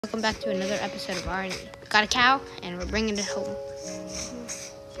Welcome back to another episode of R&E. Got a cow, and we're bringing it home.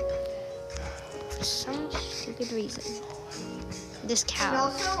 For some stupid reason. This cow. And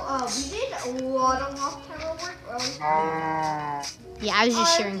also, we did a lot of off-camera work. Yeah, I was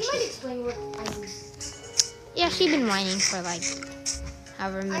just sharing Can you shit. explain what I do? Yeah, she's been whining for like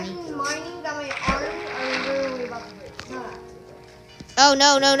however I've many. been mining that my arms are literally about to break. Not actually. Oh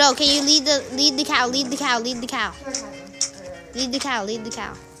no! Can you lead the cow? Lead the cow. Lead the cow. Sure, it hasn't. Lead the cow. Lead the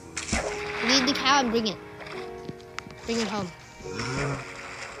cow. Lead the cow and bring it. Bring it home.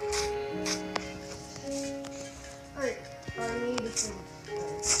 Alright, I need this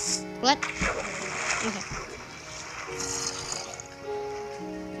one. What? Okay.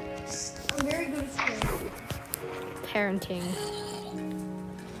 I'm very good at Parenting.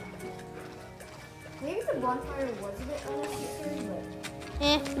 maybe the bonfire was a bit unnecessary,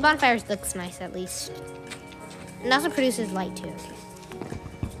 but The bonfire looks nice at least. And also produces light too. Okay.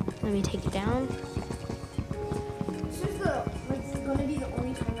 Let me take it down. it's just this is gonna be the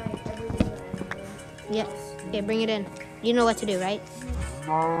only time I ever do that. Yep. Okay, bring it in. You know what to do, right?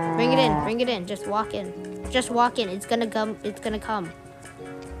 Bring it in. Bring it in. Just walk in. Just walk in. It's gonna come. It's gonna come.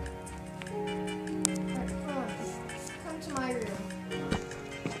 Alright, come to my room.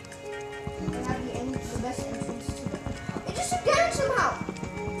 I have the best entrance to it. It just took damage somehow!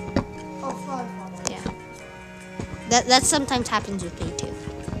 Oh, fraud. Yeah. That sometimes happens with me too.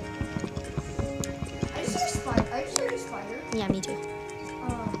 I just heard a spider. Yeah, me too.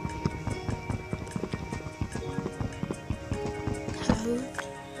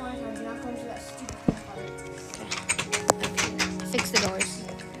 Fine, I'm not going to that stupid campfire. Okay. Fix the doors.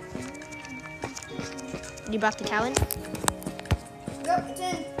 You brought the cow in? Yep, it's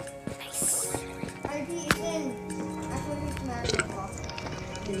in. Nice. I repeat, it's in. Actually, it's magic block.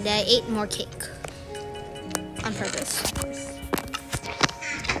 And I ate more cake. On purpose, of course.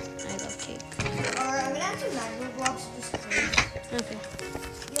 I love cake. Alright, I'm gonna add some magnet blocks just because. Okay.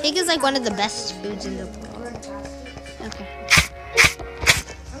 Cake is like one of the best foods in the world. We're in the basket. Okay.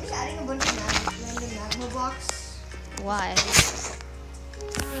 I'm just adding a bunch of random magma blocks. Why? I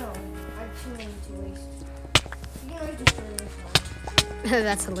don't know. I have too many to waste. You can always just throw this one.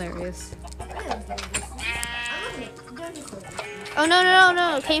 That's hilarious. I don't do this. I'm not gonna just throw this. Oh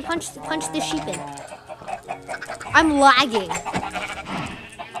no! Can you punch the sheep in? I'm lagging.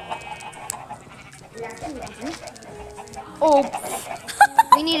 Oh.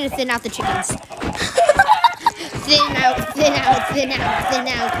 We need to thin out the chickens. Thin out.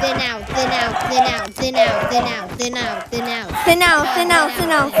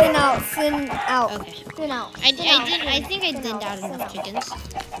 Okay. Thin out. I think I thinned out enough chickens.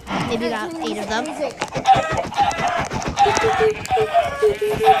 Maybe about 8 of them.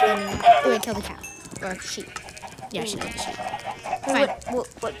 Wait, kill the cow. Or sheep. Yeah, she killed the sheep. Fine.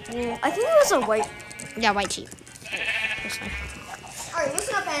 What? I think it was a white. Yeah, white sheep. That's fine. Alright,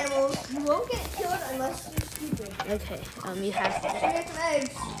 listen up, animals. You won't get killed unless you're stupid. Okay, you have... So we have some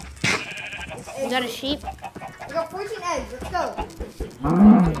eggs. You got a sheep? We got 14 eggs. Let's go.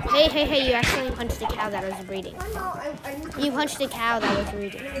 Hey, you accidentally punched the cow that was breeding. I know. I need to. You punched the cow that was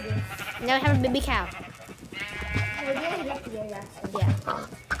breeding. Now we have a baby cow. Yeah. Yeah.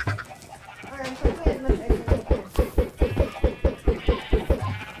 Alright, I'm putting as much eggs as I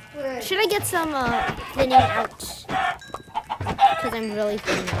can. Should I get some thinning out? Because I'm really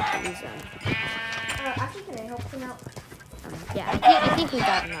thinning out these. Actually, can I help them out? Yeah, I think we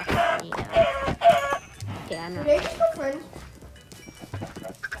got enough. Yeah, I'm Did not. they just go friends?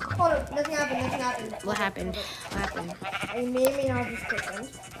 Hold up, nothing happened. What happened? I may or may not just quit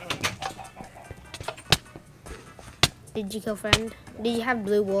friends. Did you kill friend? Did you have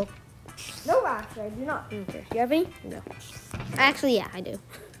blue wool? No, actually, I do not. Okay. You have any? No. Actually, yeah, I do.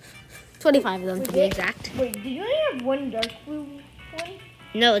 25 of them to be exact. Wait, did you only have one dark blue one?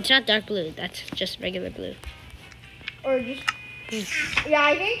 No, it's not dark blue. That's just regular blue. Or just... Yeah,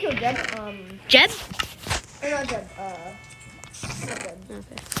 I think you killed Jeb. Jeb? Or not Jeb, not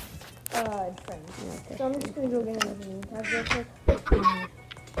Jeb. Okay. Friend. Okay. So I'm just gonna go get another name tag real quick.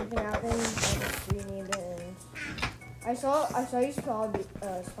 Nothing happened. I just renamed it and... I saw you spawn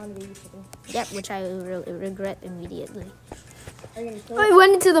baby chicken. Yep, which I will regret immediately. Are you gonna kill I it?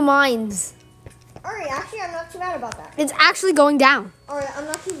 went into the mines. Alright, actually, I'm not too mad about that. It's actually going down. Alright, I'm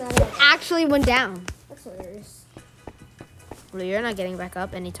not too mad about that. Actually went down. That's hilarious. Well, you're not getting back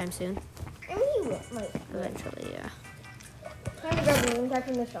up anytime soon. I mean, he will. Might. Eventually, yeah. Time to grab a name tag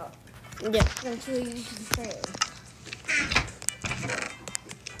from the shop. Yep. Eventually, you should be trained.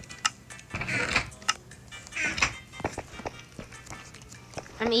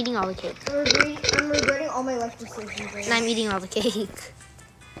 I'm eating all the cake. I'm regretting all my life decisions right And now. I'm eating all the cake.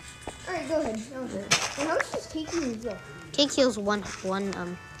 Alright, go ahead. That was it. And how much does cake heal? Cake heals one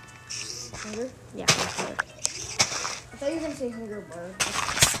Hunger? yeah. I thought you were gonna say hunger bar.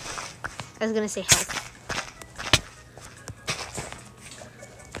 I was gonna say health.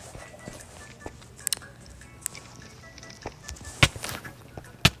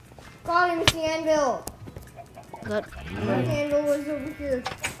 God, I missed the anvil. Good. The anvil was over here.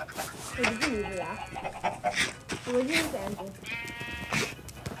 Wait, did you move it out? Where'd you move the anvil?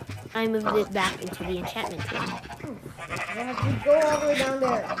 I moved it back into the enchantment room. I have to go all the way down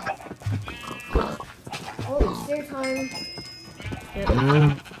there. Oh, it's their time. Yep.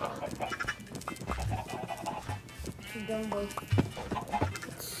 You dumb boy.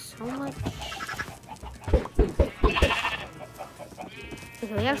 So much.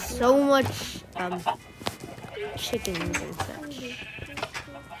 Okay, we have so much chickens and such.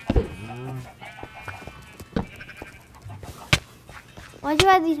 Why'd you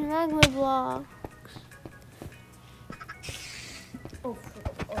add these magma blocks? Oh,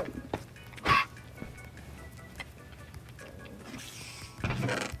 oh.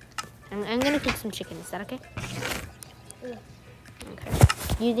 I'm gonna cook some chicken. Is that okay? Yeah. Okay.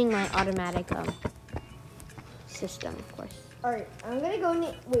 Using my automatic system, of course. Alright, I'm gonna go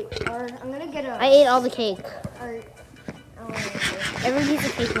I'm gonna get a... I ate all the cake. Alright. Every piece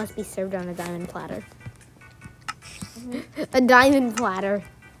of cake must be served on a diamond platter. A diamond platter.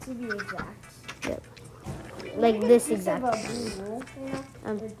 To be exact. Yep. Like this exact. Blue wool, you know?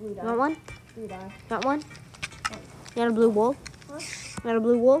 You want one? Blue dye. You want one? You want a blue wool? Huh? You want a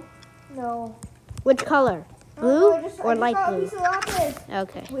blue wool? No. Which color? No, Blue I just or light got a blue? piece of lapis.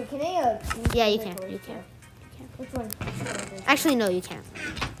 Okay. Wait, can I Yeah, you can. You can. Which one? Actually, no, you can't.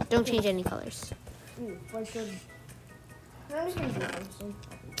 Don't change any colors. Ooh, like the... I'm just gonna do them soon.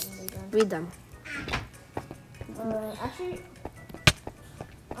 Read them. Actually,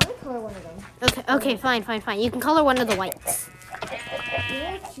 I'm gonna color one of them. Okay. Okay. Fine. You can color one of the whites. We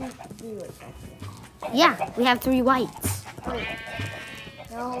have 3 whites actually. Yeah, we have 3 whites. Alright.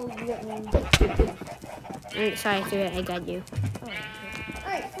 Now you get me. Sorry, I got you.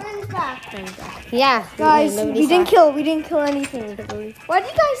 Alright, friends back. Yeah, Guys, nobody we saw. didn't kill anything. Why do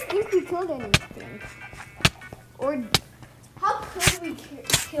you guys think we killed anything? Or how could we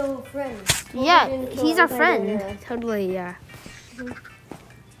kill friends? Well, Yeah, we didn't kill he's our anything friend. there. Totally, yeah.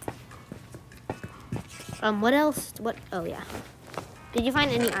 What else? What? Oh, yeah. Did you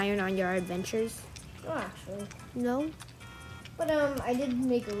find any iron on your adventures? Oh, actually. No. But I did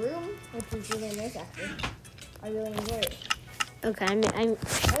make a room, which was really nice actually. I really enjoyed it. Okay,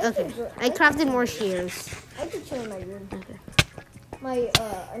 I crafted more shears. I could chill in my room. Okay. My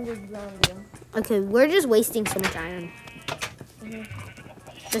underground room. Okay, we're just wasting so much iron.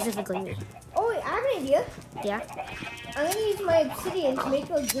 Specifically me. Oh wait, I have an idea. Yeah. I'm gonna use my obsidian to make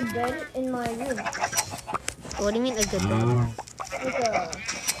a good bed in my room. What do you mean a good bed? Like a.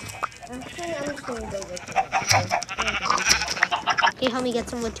 Actually, I'm just gonna go with it. Can you help me get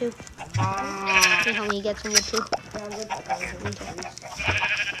some wood too? Can you help me get some wood too? Yeah, I'm good. Okay.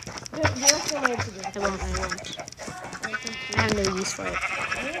 You're not sure what to do. I won't. I have no use for it.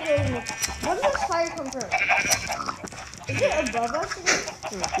 I'm gonna go with. Where does this fire come from? Is it above us again?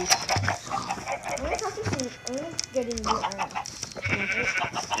 I'm gonna talk to some. I'm gonna get a new iron.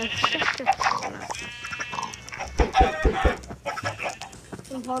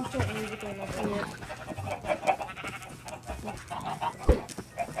 Some hog shot music right now. Yep.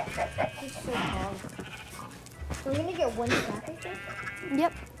 Just so hog. So we're gonna get 1 stack, I think?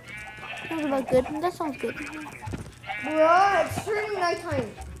 Yep. Sounds about good. That sounds good. Bruh, it's turning nighttime.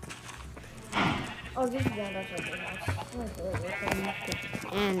 Oh, this is bad. That's okay. Nice.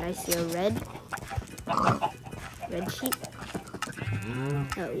 And I see a red sheep.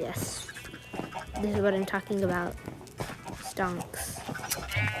 Oh yes. This is what I'm talking about. Stonks.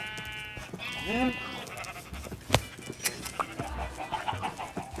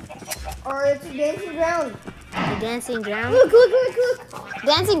 Or it's a dancing ground. The dancing ground. Look.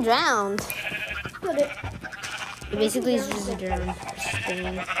 Dancing drowned. Put it. It basically is just a drowned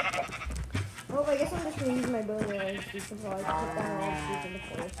thing. Well, I guess I'm just gonna use my bow and arrows until I can put down all the sheep in the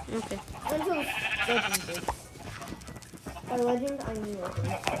forest. Okay. Until legend is. By legend, I mean legend.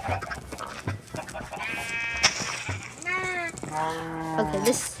 Okay,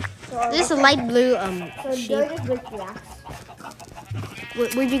 this So light blue So sheep. Joe just break the axe.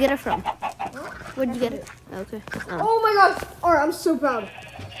 Where'd you get it from? Huh? Where'd you get it? Okay. Oh. Oh my gosh! Alright, I'm so proud.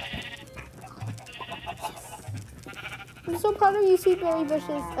 I'm so proud of you, sweet berry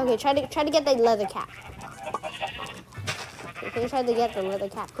bushes. Okay, try to get the leather cap. Okay, can you try to get the leather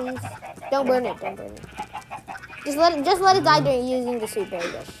cap, please? Don't burn it. Just let it die during using the sweet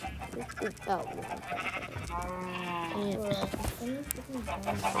berry bush. Oh. Yeah.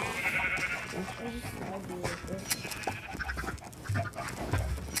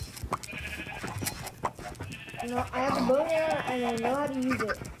 No, I have a bow now and I know how to use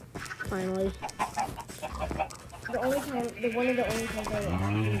it. Finally. One of the only times that I'm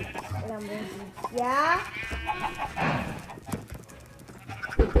going to. Yeah?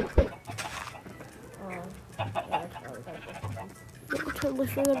 Oh, yeah, I totally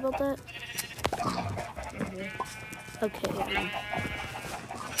forgot about that. Okay.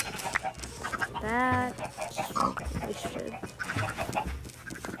 That we should.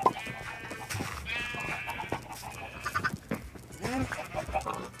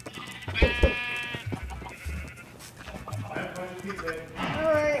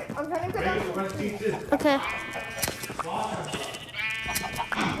 Alright, I'm trying to cut down some trees. Okay.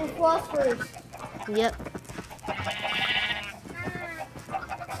 We'll floss first. Yep.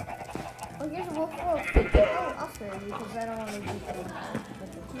 Oh, here's a wolf floss. Oh, I'll spare you because I don't want to do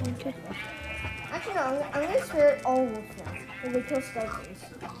that. Okay. Actually, no, I'm going to spare all wolf floss because they kill skeletons.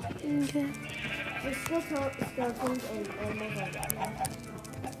 Okay. They still kill skeletons and animals like that.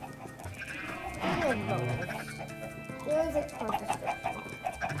 There's a part description.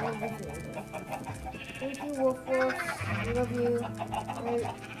 Thank you, Wolf Wolf. We love you.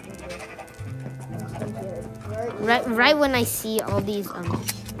 Right when I see all these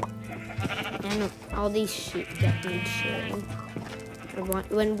and all these sheep that need shearing. Or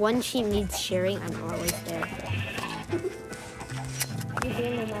when one sheep needs shearing, I'm always there. You're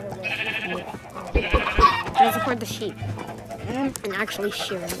there no matter what. I support the sheep and actually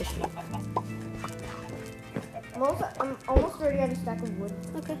shearing the sheep. I'm almost ready at a stack of wood.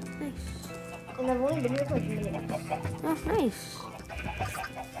 Okay, nice. And I've only been here for like a minute. Oh, nice.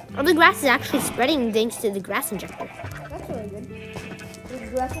 Oh, the grass is actually spreading thanks to the grass injector. That's really good. The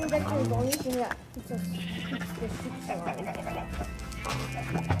grass injector is the only thing that keeps the sheep alive.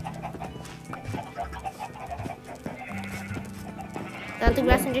 Without the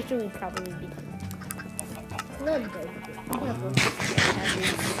grass injector, we'd probably be done. No, it doesn't.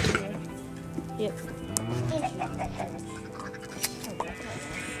 Yep.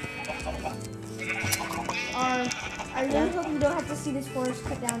 I really hope you don't have to see this forest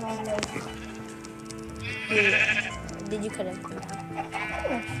cut down all the way. Did you cut everything down?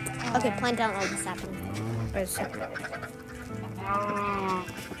 Yeah. Okay, plant down all the saplings. Or separate.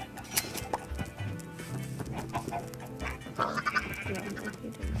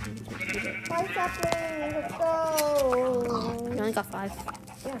 Five saplings, let's go! You only got 5.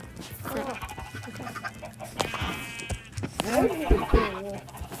 Yeah.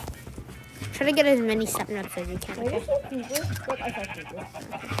 Try to get as many saplings as you can. Wait, Okay? is there creepers? Look, I saw creepers.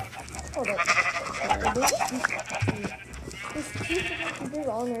 Hold up. There's 2 creepers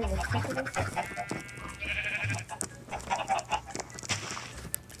all near the creepers.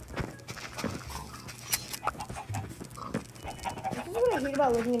 This is what I hate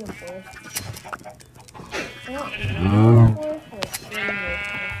about living in the forest. I don't live in the forest, but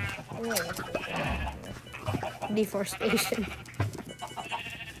I live in the forest. Deforestation.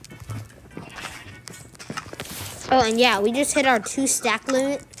 Oh, and yeah, we just hit our 2 stack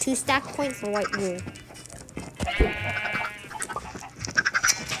limit, 2 stack point for white wool.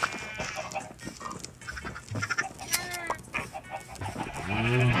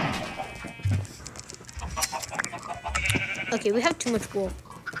 Okay, we have too much wool.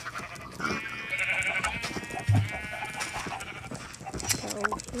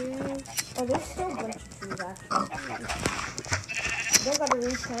 Oh, there's still a bunch of trees actually. You don't gotta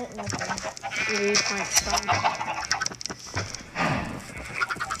replant nothing. Replant some.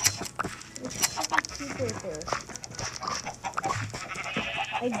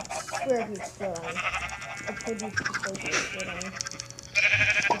 I swear if you still on. I told you to stay still on.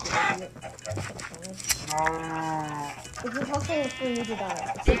 It's impossible for me to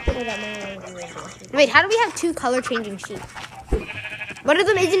die. Except for that man. Wait, how do we have 2 color changing sheep? One of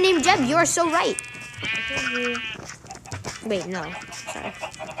them isn't named Jeb. You are so right. Wait, no. Sorry.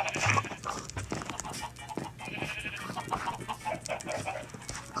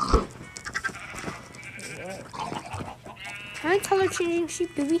 How many color changing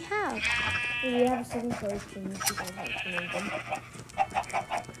sheep do we have? We have 7 color changing sheep.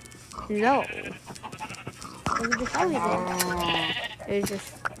 No. We just Oh, we did. It's just.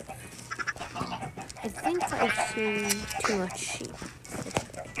 I think I've seen too much sheep.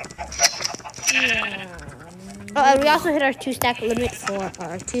 yeah. Oh, and we also hit our 2 stack limit for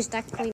our 2 stack point.